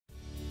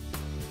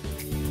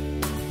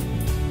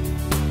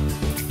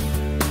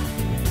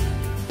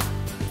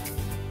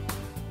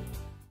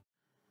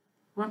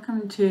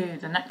Welcome to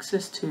the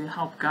Nexus 2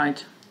 help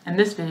guide. In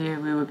this video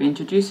we will be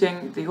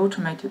introducing the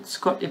automated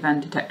SCOT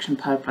event detection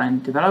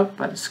pipeline developed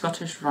by the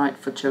Scottish Rite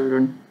for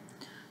Children.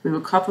 We will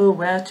cover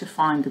where to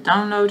find the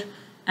download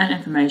and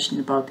information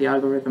about the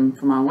algorithm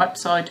from our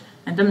website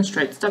and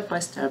demonstrate step by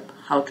step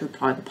how to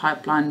apply the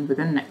pipeline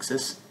within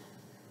Nexus.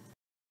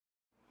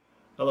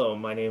 Hello,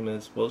 my name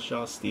is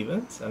Wilshaw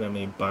Stevens and I'm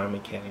a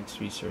biomechanics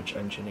research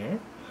engineer.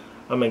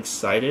 I'm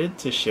excited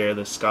to share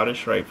the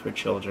Scottish Rite for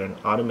Children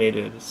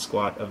automated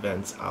SCOT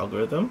events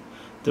algorithm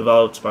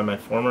developed by my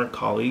former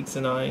colleagues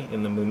and I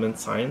in the Movement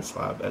Science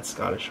Lab at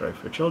Scottish Rite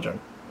for Children.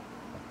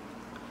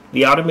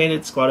 The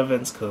automated SCOT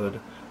events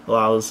code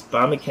allows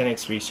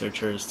biomechanics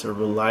researchers to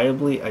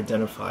reliably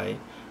identify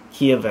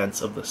key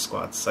events of the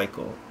SCOT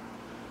cycle.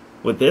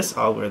 With this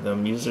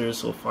algorithm,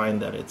 users will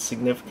find that it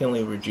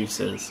significantly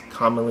reduces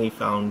commonly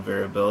found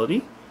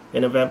variability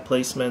in event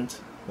placement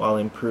while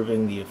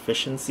improving the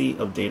efficiency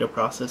of data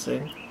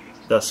processing,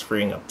 thus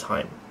freeing up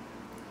time.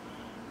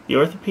 The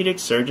orthopedic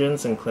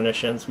surgeons and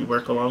clinicians we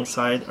work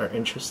alongside are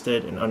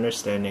interested in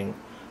understanding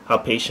how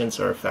patients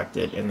are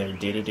affected in their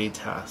day-to-day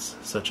tasks,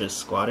 such as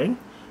squatting,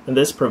 and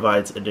this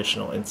provides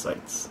additional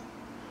insights.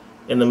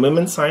 In the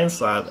Movement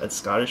Science Lab at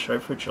Scottish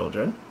Rite for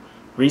Children,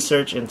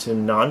 research into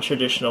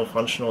non-traditional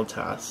functional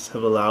tasks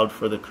have allowed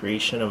for the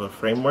creation of a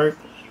framework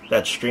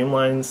that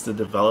streamlines the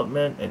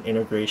development and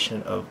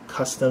integration of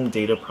custom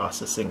data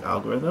processing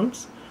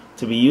algorithms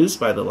to be used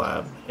by the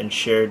lab and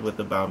shared with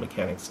the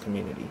biomechanics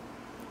community.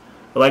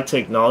 I'd like to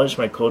acknowledge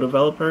my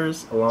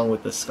co-developers along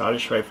with the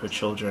Scottish Rite for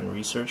Children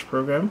research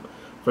program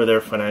for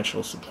their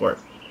financial support.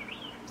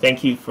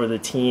 Thank you for the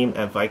team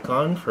at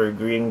Vicon for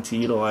agreeing to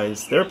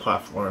utilize their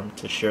platform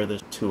to share the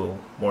tool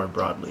more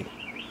broadly.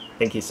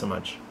 Thank you so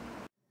much.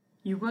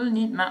 You will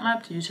need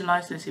MATLAB to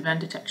utilize this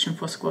event detection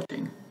for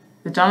squatting.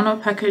 The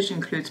download package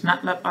includes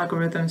MATLAB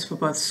algorithms for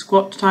both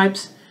squat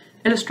types,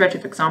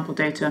 illustrative example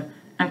data,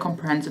 and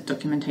comprehensive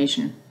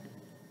documentation.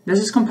 This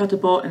is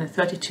compatible in a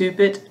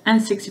 32-bit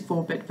and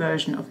 64-bit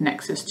version of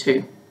Nexus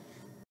 2.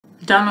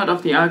 The download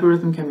of the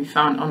algorithm can be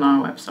found on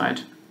our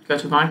website. Go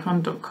to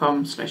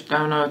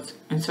vicon.com/downloads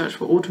and search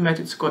for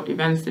Automated SCOT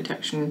Events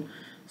Detection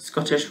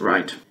Scottish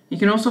Rite. You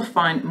can also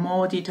find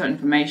more detailed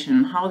information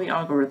on how the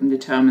algorithm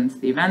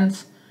determines the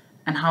events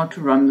and how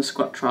to run the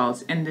SCOT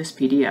trials in this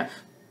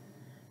PDF.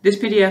 This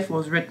PDF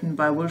was written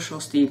by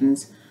Wilshaw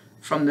Stevens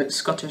from the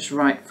Scottish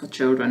Rite for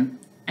Children,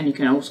 and you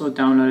can also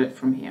download it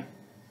from here.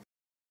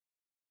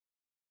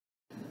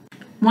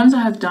 Once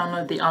I have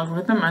downloaded the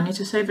algorithm, I need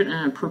to save it in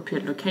an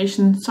appropriate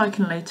location so I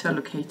can later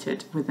locate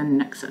it within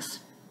Nexus.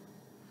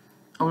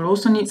 I will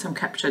also need some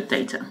captured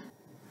data.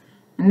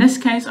 In this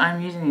case, I am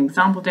using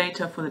example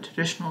data for the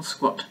traditional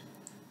squat.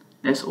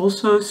 There's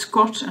also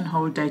squat and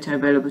hold data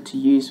available to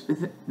use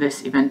with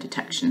this event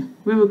detection.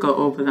 We will go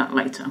over that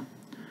later.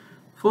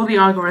 For the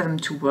algorithm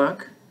to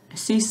work, a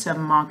C7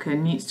 marker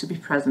needs to be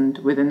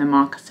present within the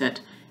marker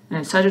set, and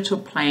in sagittal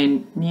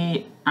plane,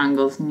 knee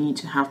angles need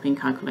to have been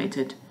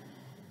calculated.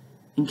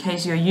 In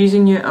case you're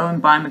using your own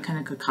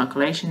biomechanical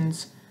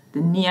calculations, the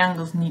knee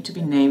angles need to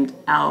be named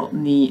L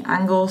knee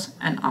angles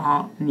and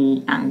R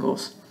knee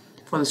angles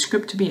for the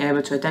script to be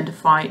able to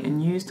identify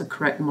and use the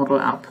correct model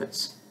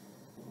outputs.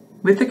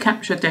 With the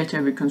captured data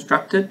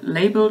reconstructed,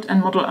 labeled and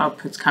model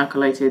outputs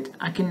calculated,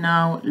 I can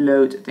now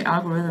load the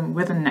algorithm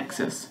within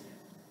Nexus.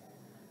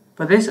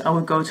 For this, I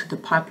will go to the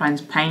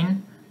Pipelines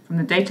pane. From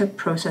the Data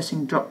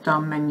Processing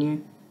drop-down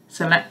menu,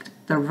 select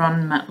the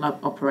Run MATLAB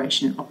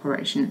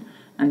operation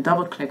and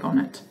double-click on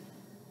it.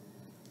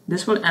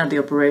 This will add the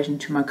operation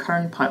to my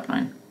current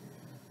pipeline.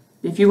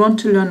 If you want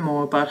to learn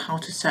more about how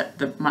to set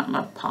the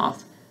MATLAB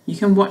path, you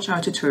can watch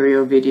our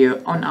tutorial video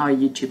on our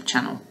YouTube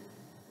channel.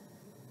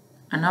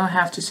 I now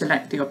have to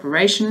select the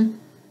operation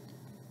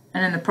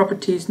and in the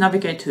properties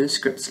navigate to the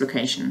script's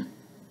location.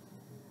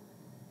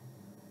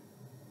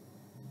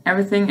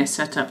 Everything is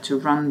set up to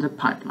run the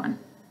pipeline.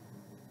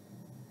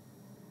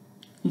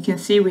 You can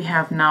see we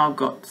have now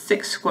got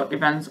 6 squat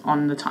events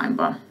on the time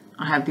bar.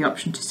 I have the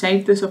option to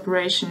save this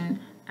operation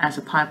as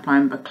a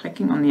pipeline by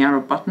clicking on the arrow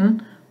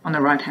button on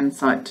the right hand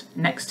side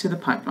next to the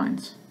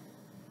pipelines.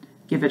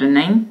 Give it a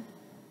name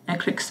and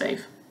click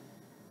Save.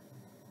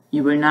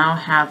 You will now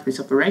have this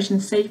operation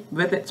saved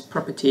with its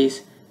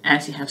properties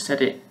as you have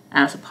set it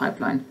as a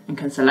pipeline and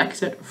can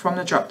select it from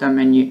the drop-down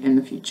menu in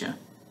the future.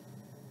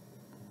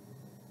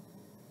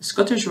 The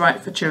Scottish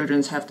Rite for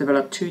Children have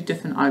developed 2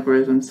 different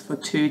algorithms for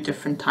 2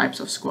 different types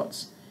of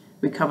squats.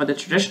 We cover the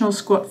traditional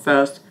squat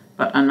first,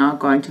 but are now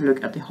going to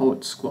look at the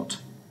hold squat.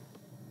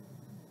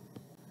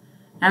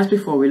 As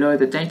before, we load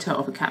the data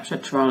of a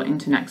captured trial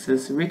into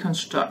Nexus,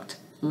 reconstruct,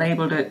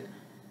 labeled it,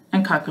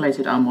 and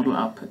calculated our model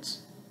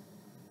outputs.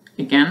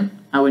 Again,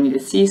 I will need a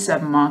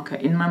C7 marker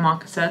in my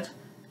marker set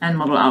and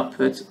model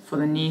outputs for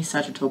the knee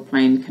sagittal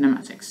plane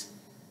kinematics.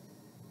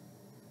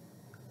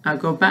 I'll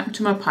go back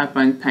to my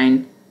pipeline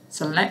pane,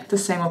 select the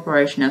same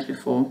operation as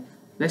before.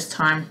 This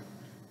time,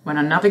 when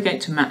I navigate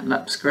to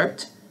MATLAB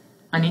script,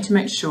 I need to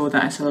make sure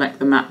that I select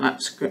the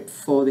MATLAB script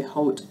for the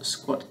hold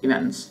squat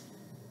events.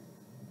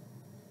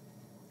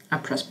 I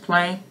press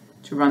play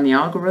to run the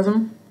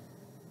algorithm.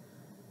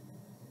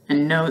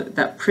 And note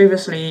that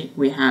previously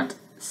we had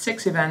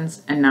 6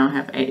 events and now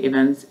have 8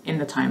 events in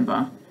the time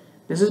bar.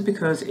 This is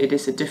because it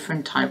is a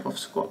different type of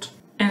squad.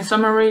 In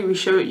summary, we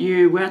showed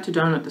you where to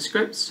download the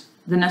scripts,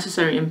 the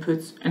necessary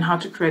inputs, and how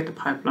to create the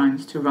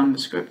pipelines to run the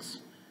scripts.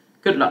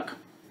 Good luck!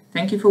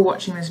 Thank you for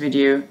watching this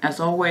video. As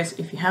always,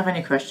 if you have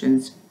any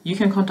questions, you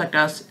can contact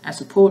us at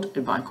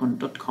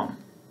support@vicon.com.